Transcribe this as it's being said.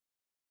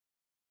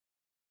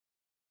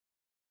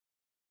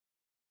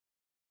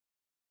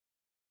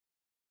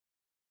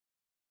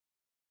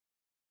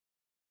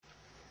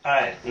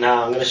Alright,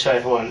 now I'm going to show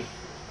everyone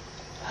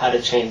how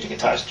to change the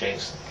guitar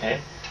strings, okay?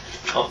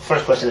 Oh,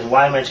 first question is,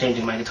 why am I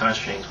changing my guitar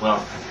strings?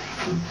 Well,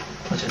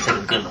 let's just take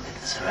a good look at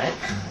this, alright?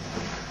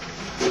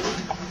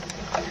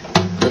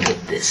 Look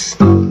at this.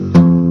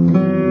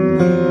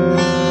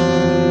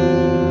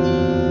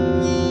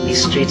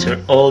 These streets are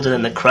older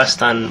than the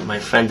crust on my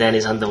friend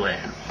Danny's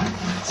underwear.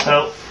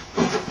 So,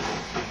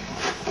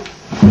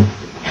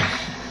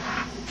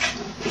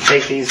 you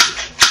take these,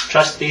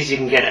 trust these you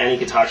can get at any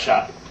guitar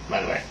shop,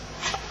 by the way.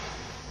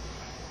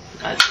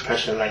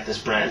 Especially like this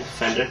brand,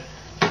 Fender.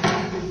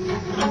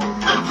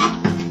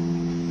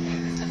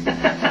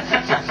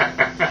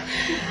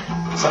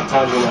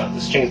 Sometimes, the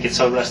strings get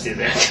so rusty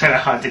they're kind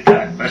of hard to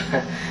cut, but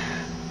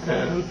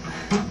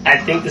I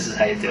think this is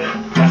how you do it.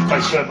 I'm not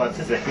quite sure about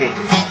the technique.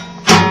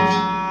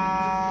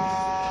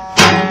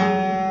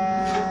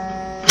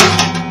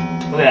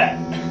 Look at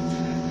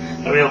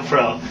that. A real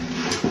pro.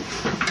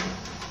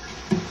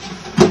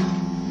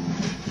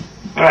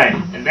 Alright,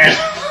 and then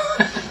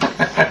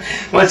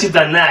once you've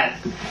done that,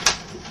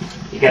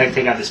 you gotta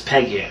take out this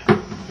peg here.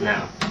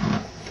 Now,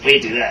 the way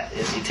you do that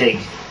is you take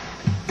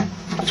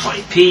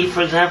 20p,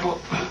 for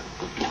example,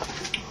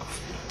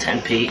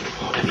 10p,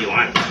 whatever you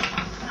want.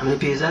 How many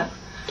p is that?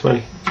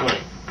 20. 20.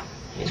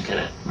 You just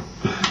gotta...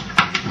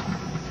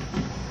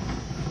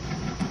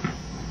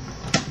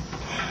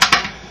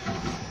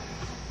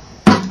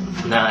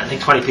 No, I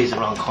think 20p is the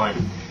wrong coin.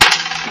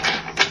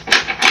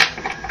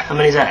 How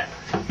many is that?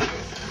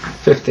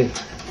 50.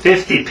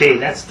 50p,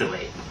 that's the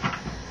way.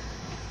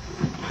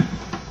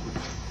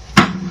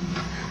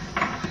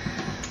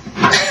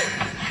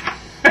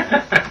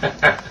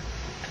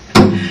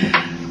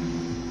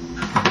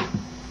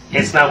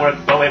 It's not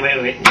working. Oh, wait.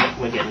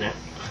 We're getting there.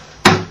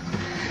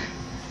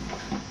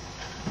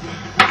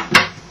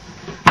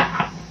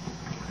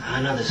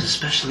 I know there's a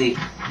specially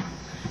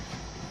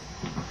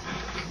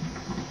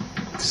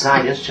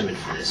designed instrument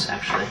for this,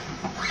 actually.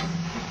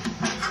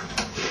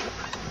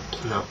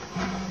 No.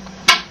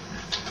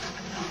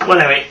 Well,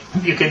 anyway,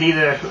 you could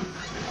either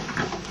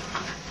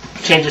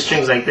change the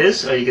strings like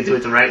this, or you could do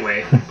it the right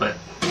way, but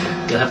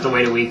you'll have to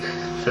wait a week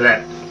for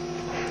that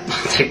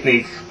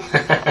technique.